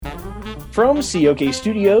From COK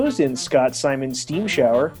Studios in Scott Simon's Steam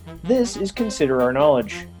Shower, this is Consider Our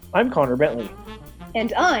Knowledge. I'm Connor Bentley.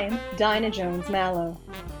 And I'm Dinah Jones-Mallow.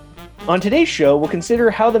 On today's show, we'll consider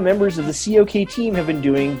how the members of the COK team have been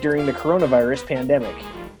doing during the coronavirus pandemic.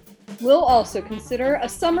 We'll also consider a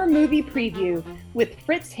summer movie preview with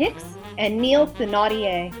Fritz Hicks and Neil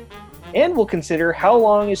Thenardier. And we'll consider how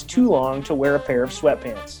long is too long to wear a pair of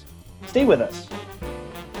sweatpants. Stay with us.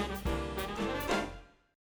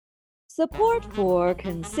 Support for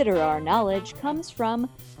Consider Our Knowledge comes from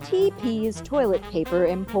TP's Toilet Paper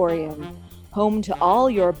Emporium, home to all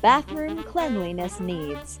your bathroom cleanliness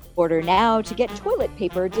needs. Order now to get toilet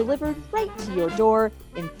paper delivered right to your door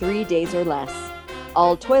in 3 days or less.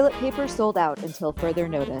 All toilet paper sold out until further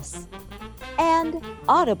notice. And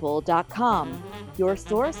Audible.com, your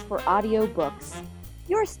source for audiobooks.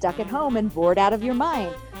 You're stuck at home and bored out of your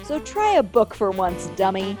mind, so try a book for once,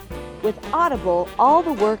 dummy. With Audible, all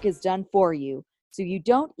the work is done for you, so you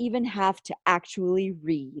don't even have to actually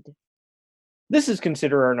read. This is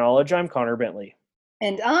Consider Our Knowledge. I'm Connor Bentley.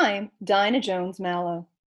 And I'm Dinah Jones-Mallow.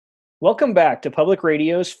 Welcome back to Public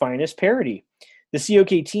Radio's finest parody. The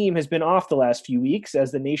COK team has been off the last few weeks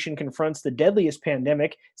as the nation confronts the deadliest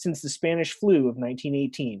pandemic since the Spanish flu of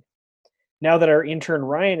 1918. Now that our intern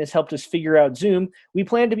Ryan has helped us figure out Zoom, we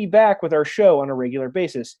plan to be back with our show on a regular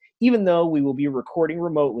basis, even though we will be recording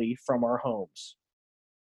remotely from our homes.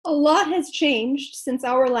 A lot has changed since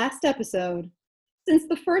our last episode. Since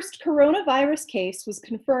the first coronavirus case was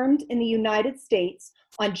confirmed in the United States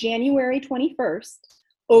on January 21st,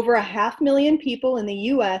 over 500,000 people in the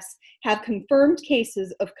U.S. have confirmed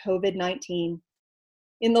cases of COVID-19.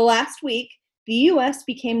 In the last week, the U.S.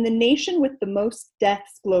 became the nation with the most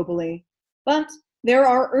deaths globally. But there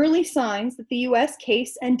are early signs that the U.S.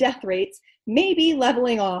 case and death rates may be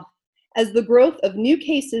leveling off as the growth of new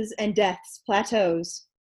cases and deaths plateaus.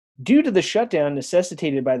 Due to the shutdown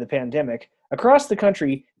necessitated by the pandemic, across the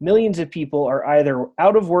country, millions of people are either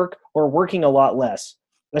out of work or working a lot less,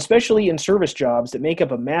 especially in service jobs that make up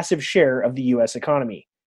a massive share of the U.S. economy.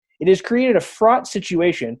 It has created a fraught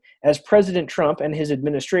situation as President Trump and his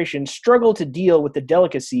administration struggle to deal with the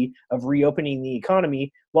delicacy of reopening the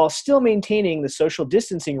economy while still maintaining the social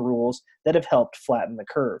distancing rules that have helped flatten the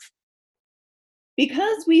curve.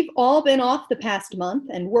 Because we've all been off the past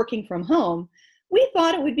month and working from home, we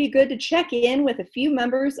thought it would be good to check in with a few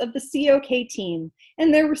members of the COK team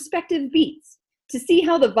and their respective beats to see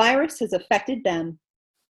how the virus has affected them.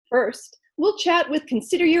 First, we'll chat with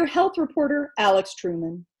Consider Your Health reporter Alex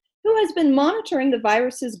Truman, who has been monitoring the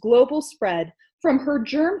virus's global spread from her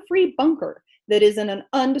germ-free bunker that is in an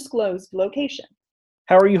undisclosed location.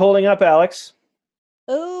 How are you holding up, Alex?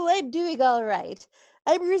 Oh, I'm doing all right.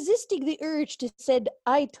 I'm resisting the urge to send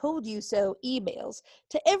 "I told you so" emails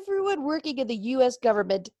to everyone working in the U.S.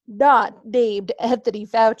 government not named Anthony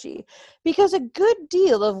Fauci, because a good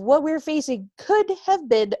deal of what we're facing could have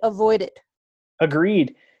been avoided.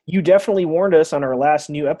 Agreed. You definitely warned us on our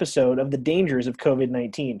last new episode of the dangers of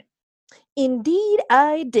COVID-19. Indeed,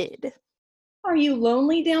 I did. Are you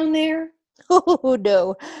lonely down there? Oh,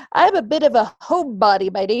 no. I'm a bit of a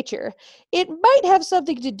homebody by nature. It might have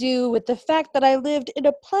something to do with the fact that I lived in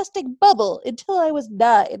a plastic bubble until I was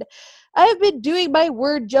 9. I've been doing my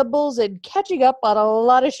word jumbles and catching up on a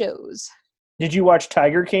lot of shows. Did you watch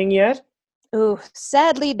Tiger King yet? Oh,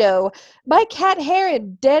 sadly, no. My cat hair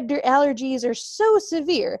and dander allergies are so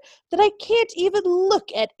severe that I can't even look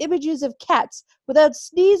at images of cats without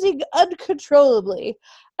sneezing uncontrollably.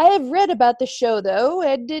 I have read about the show, though,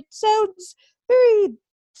 and it sounds very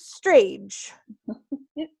strange.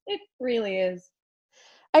 It really is.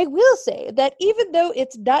 I will say that even though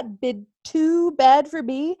it's not been too bad for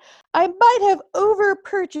me, I might have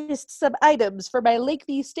over-purchased some items for my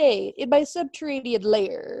lengthy stay in my subterranean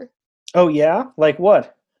lair. Oh yeah? Like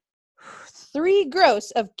what? 3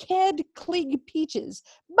 gross of canned cling peaches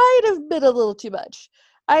might have been a little too much.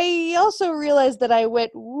 I also realized that I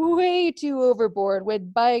went way too overboard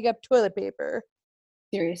when buying up toilet paper.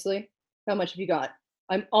 Seriously? How much have you got?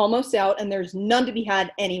 I'm almost out and there's none to be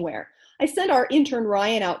had anywhere. I sent our intern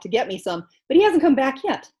Ryan out to get me some, but he hasn't come back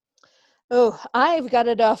yet. Oh, I've got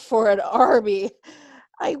enough for an army.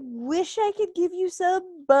 I wish I could give you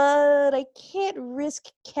some, but I can't risk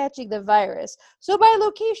catching the virus, so my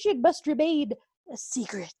location must remain a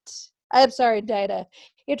secret. I'm sorry, Dinah.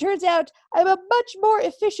 It turns out I'm a much more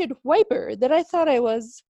efficient wiper than I thought I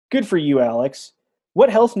was. Good for you, Alex.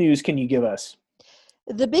 What health news can you give us?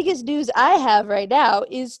 The biggest news I have right now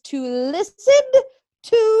is to listen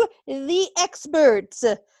to the experts.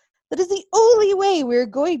 That is the only way we're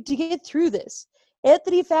going to get through this.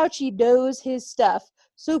 Anthony Fauci knows his stuff,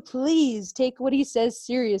 so please take what he says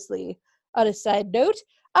seriously. On a side note,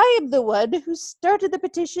 I am the one who started the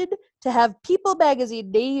petition to have People magazine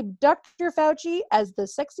name Dr. Fauci as the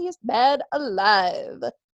sexiest man alive.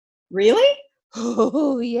 Really?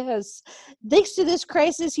 Oh, yes. Thanks to this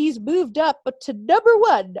crisis, he's moved up to number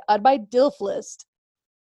 1 on my DILF list.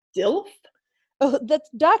 DILF? Oh, that's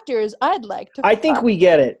doctors I'd like to I think we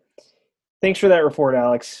get it. Thanks for that report,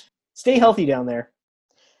 Alex. Stay healthy down there.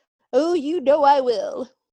 Oh, you know I will.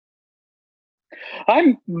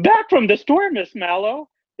 I'm back from the store, Miss Mallow.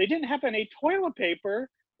 They didn't have any toilet paper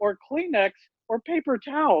or Kleenex or paper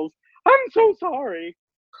towels. I'm so sorry.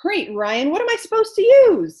 Great, Ryan. What am I supposed to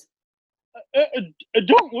use?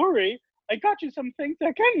 Don't worry. I got you some things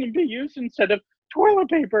that can be used instead of toilet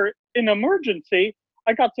paper in emergency.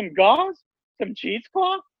 I got some gauze, some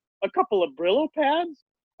cheesecloth, a couple of Brillo pads,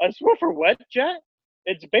 a Swiffer wet jet.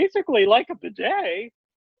 It's basically like a bidet.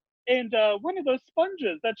 And one of those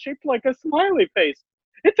sponges that's shaped like a smiley face.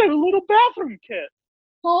 It's a little bathroom kit.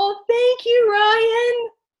 Oh, thank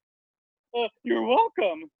you, Ryan. You're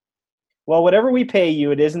welcome. Well, whatever we pay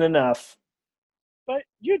you, it isn't enough. But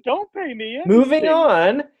you don't pay me anything. Moving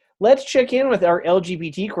on, let's check in with our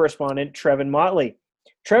LGBT correspondent, Trevin Motley.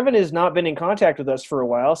 Trevin has not been in contact with us for a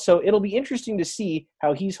while, so it'll be interesting to see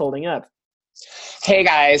how he's holding up. Hey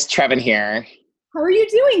guys, Trevin here. How are you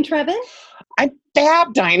doing, Trevin? I'm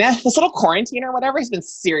fab, Dinah. This little quarantine or whatever has been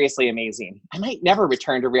seriously amazing. I might never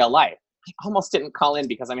return to real life. I almost didn't call in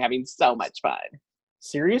because I'm having so much fun.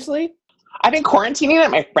 Seriously? I've been quarantining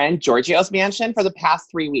at my friend Giorgio's mansion for the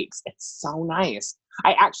past 3 weeks. It's so nice.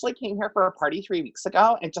 I actually came here for a party 3 weeks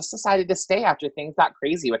ago and just decided to stay after things got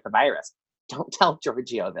crazy with the virus. Don't tell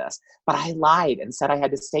Giorgio this, but I lied and said I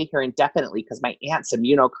had to stay here indefinitely because my aunt's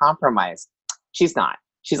immunocompromised. She's not.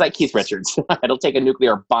 She's like Keith Richards. It'll take a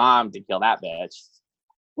nuclear bomb to kill that bitch.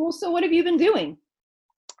 Well, so what have you been doing?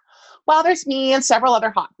 Well, there's me and several other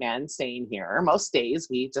hot men staying here. Most days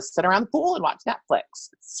we just sit around the pool and watch Netflix.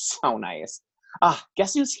 It's so nice.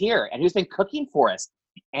 Guess who's here and who's been cooking for us?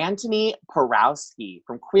 Antoni Porowski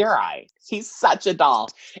from Queer Eye. He's such a doll.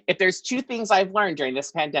 If there's 2 things I've learned during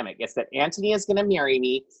this pandemic, it's that Antoni is going to marry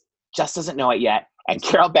me, just doesn't know it yet, and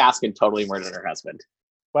Carol Baskin totally murdered her husband.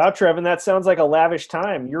 Wow, Trevin, that sounds like a lavish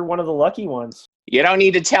time. You're one of the lucky ones. You don't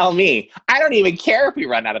need to tell me. I don't even care if we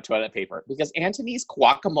run out of toilet paper because Antoni's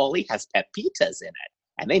guacamole has pepitas in it,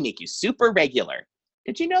 and they make you super regular.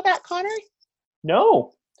 Did you know that, Connor?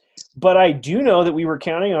 No, but I do know that we were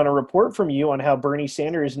counting on a report from you on how Bernie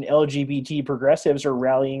Sanders and LGBT progressives are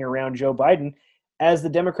rallying around Joe Biden as the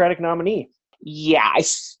Democratic nominee. Yeah, I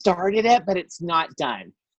started it, but it's not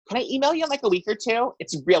done. Can I email you in like a week or 2?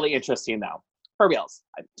 It's really interesting, though. For reals.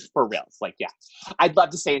 Yeah. I'd love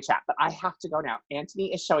to stay and chat, but I have to go now.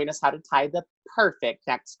 Antoni is showing us how to tie the perfect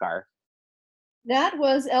neck scarf. That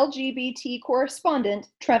was LGBT correspondent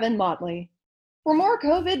Trevin Motley. For more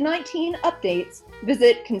COVID-19 updates,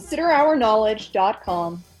 visit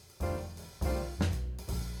considerourknowledge.com.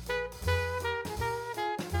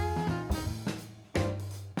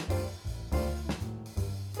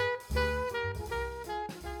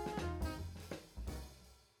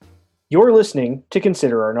 You're listening to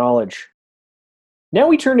Consider Our Knowledge. Now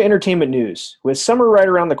we turn to entertainment news. With summer right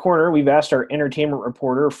around the corner, we've asked our entertainment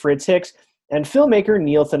reporter Fritz Hicks and filmmaker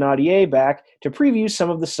Neil Thenardier back to preview some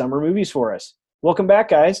of the summer movies for us. Welcome back,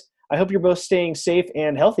 guys. I hope you're both staying safe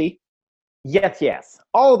and healthy. Yes.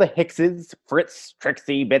 All the Hickses, Fritz,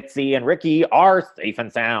 Trixie, Bitsy, and Ricky are safe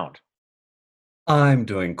and sound. I'm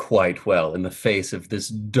doing quite well in the face of this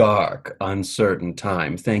dark, uncertain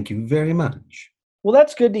time. Thank you very much. Well,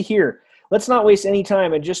 that's good to hear. Let's not waste any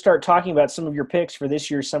time and just start talking about some of your picks for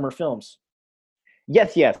this year's summer films.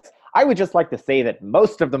 Yes. I would just like to say that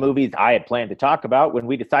most of the movies I had planned to talk about when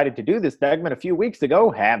we decided to do this segment a few weeks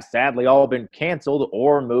ago have sadly all been canceled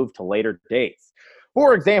or moved to later dates.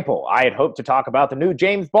 For example, I had hoped to talk about the new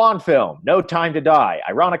James Bond film, No Time to Die,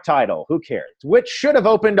 ironic title, who cares, which should have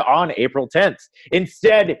opened on April 10th.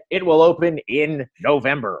 Instead, it will open in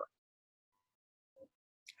November.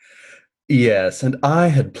 Yes, and I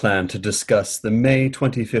had planned to discuss the May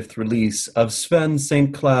 25th release of Sven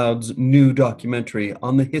St. Cloud's new documentary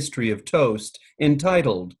on the history of toast,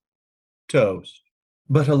 entitled Toast.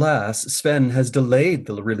 But alas, Sven has delayed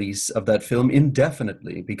the release of that film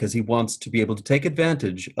indefinitely because he wants to be able to take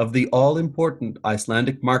advantage of the all-important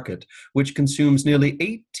Icelandic market, which consumes nearly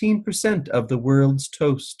 18% of the world's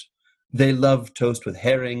toast. They love toast with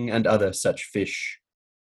herring and other such fish.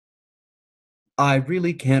 I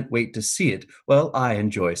really can't wait to see it. Well, I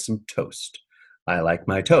enjoy some toast. I like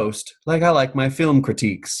my toast like I like my film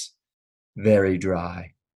critiques. Very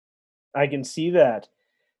dry. I can see that.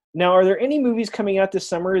 Now, are there any movies coming out this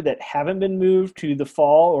summer that haven't been moved to the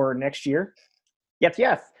fall or next year?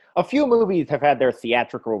 Yes. A few movies have had their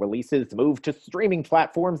theatrical releases moved to streaming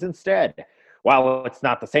platforms instead. While it's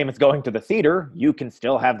not the same as going to the theater, you can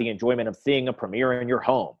still have the enjoyment of seeing a premiere in your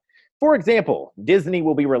home. For example, Disney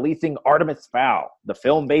will be releasing Artemis Fowl, the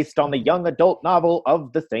film based on the young adult novel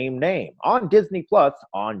of the same name, on Disney Plus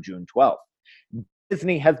on June 12th.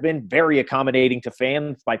 Disney has been very accommodating to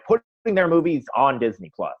fans by putting their movies on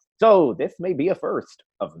Disney Plus, so this may be a first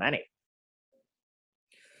of many.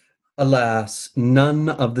 Alas, none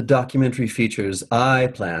of the documentary features I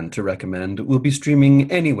plan to recommend will be streaming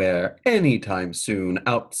anywhere, anytime soon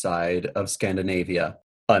outside of Scandinavia,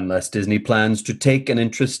 unless Disney plans to take an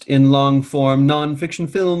interest in long-form nonfiction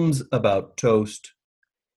films about toast.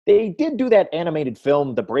 They did do that animated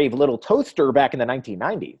film, The Brave Little Toaster, back in the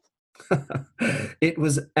 1990s. It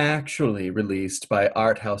was actually released by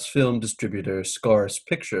art house film distributor Scores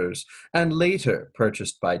Pictures and later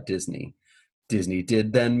purchased by Disney. Disney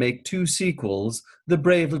did then make 2 sequels, The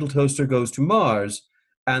Brave Little Toaster Goes to Mars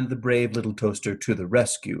and The Brave Little Toaster to the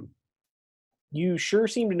Rescue. You sure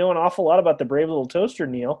seem to know an awful lot about The Brave Little Toaster,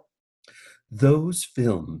 Neil. Those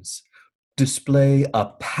films display a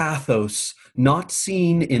pathos not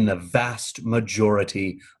seen in the vast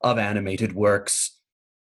majority of animated works.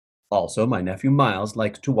 Also, my nephew Miles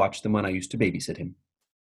likes to watch them when I used to babysit him.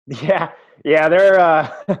 Yeah,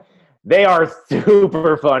 they are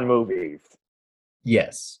super fun movies.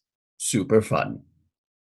 Yes, super fun.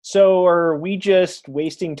 So are we just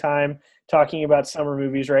wasting time talking about summer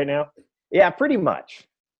movies right now? Yeah, pretty much.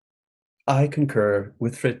 I concur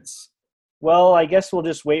with Fritz. Well, I guess we'll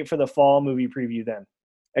just wait for the fall movie preview then.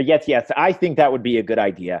 Yes, I think that would be a good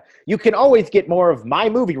idea. You can always get more of my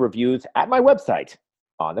movie reviews at my website,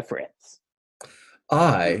 on the Fritz.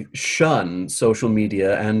 I shun social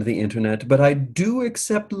media and the internet, but I do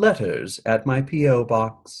accept letters at my P.O.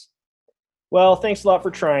 box. Well, thanks a lot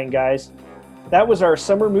for trying, guys. That was our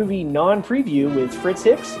summer movie non-preview with Fritz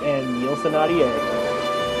Hicks and Neil Thenardier.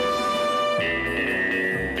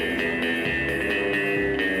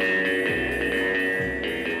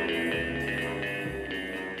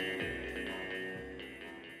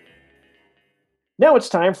 Now it's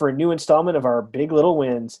time for a new installment of our Big Little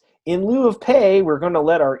Wins. In lieu of pay, we're going to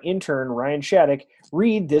let our intern, Ryan Shattuck,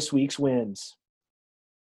 read this week's wins.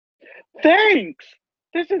 Thanks!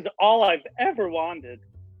 This is all I've ever wanted.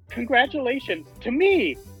 Congratulations to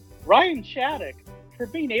me, Ryan Shattuck, for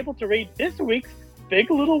being able to read this week's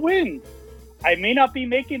Big Little Wins. I may not be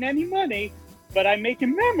making any money, but I'm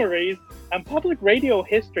making memories and public radio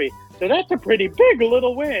history, so that's a pretty big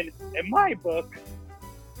little win in my book.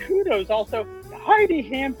 Kudos also to Heidi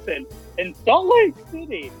Hansen in Salt Lake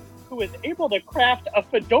City, who was able to craft a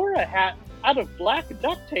fedora hat out of black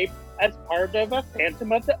duct tape as part of a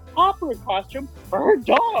Phantom of the Opera costume for her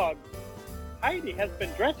dog. Heidi has been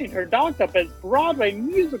dressing her dogs up as Broadway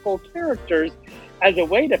musical characters as a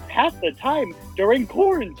way to pass the time during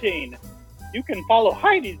quarantine. You can follow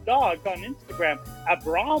Heidi's dogs on Instagram at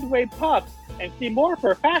Broadway Pups and see more of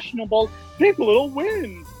her fashionable Big Little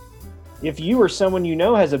Wins. If you or someone you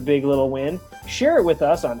know has a big little win, share it with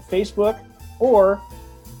us on Facebook or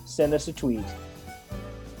send us a tweet.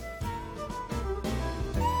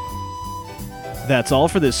 That's all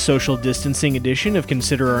for this social distancing edition of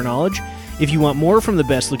Consider Our Knowledge. If you want more from the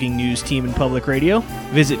best-looking news team in public radio,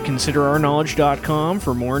 visit considerourknowledge.com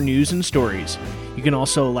for more news and stories. You can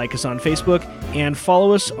also like us on Facebook and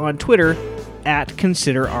follow us on Twitter at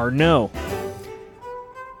ConsiderOurKnow.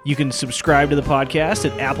 You can subscribe to the podcast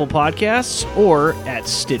at Apple Podcasts or at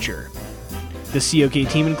Stitcher. The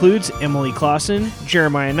COK team includes Emily Clausen,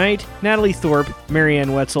 Jeremiah Knight, Natalie Thorpe,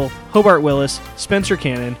 Marianne Wetzel, Hobart Willis, Spencer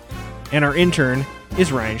Cannon, and our intern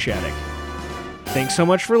is Ryan Shattuck. Thanks so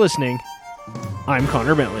much for listening. I'm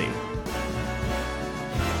Connor Bentley.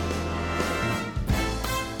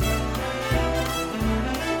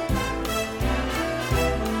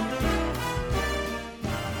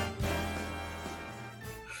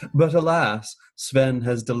 But alas, Sven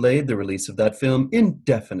has delayed the release of that film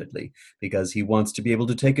indefinitely because he wants to be able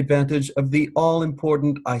to take advantage of the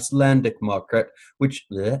all-important Icelandic market, which...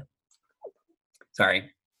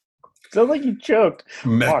 Sorry. Sounds like you choked.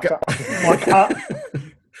 Mecca.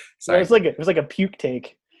 Sorry. It was like a puke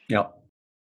take. Yep.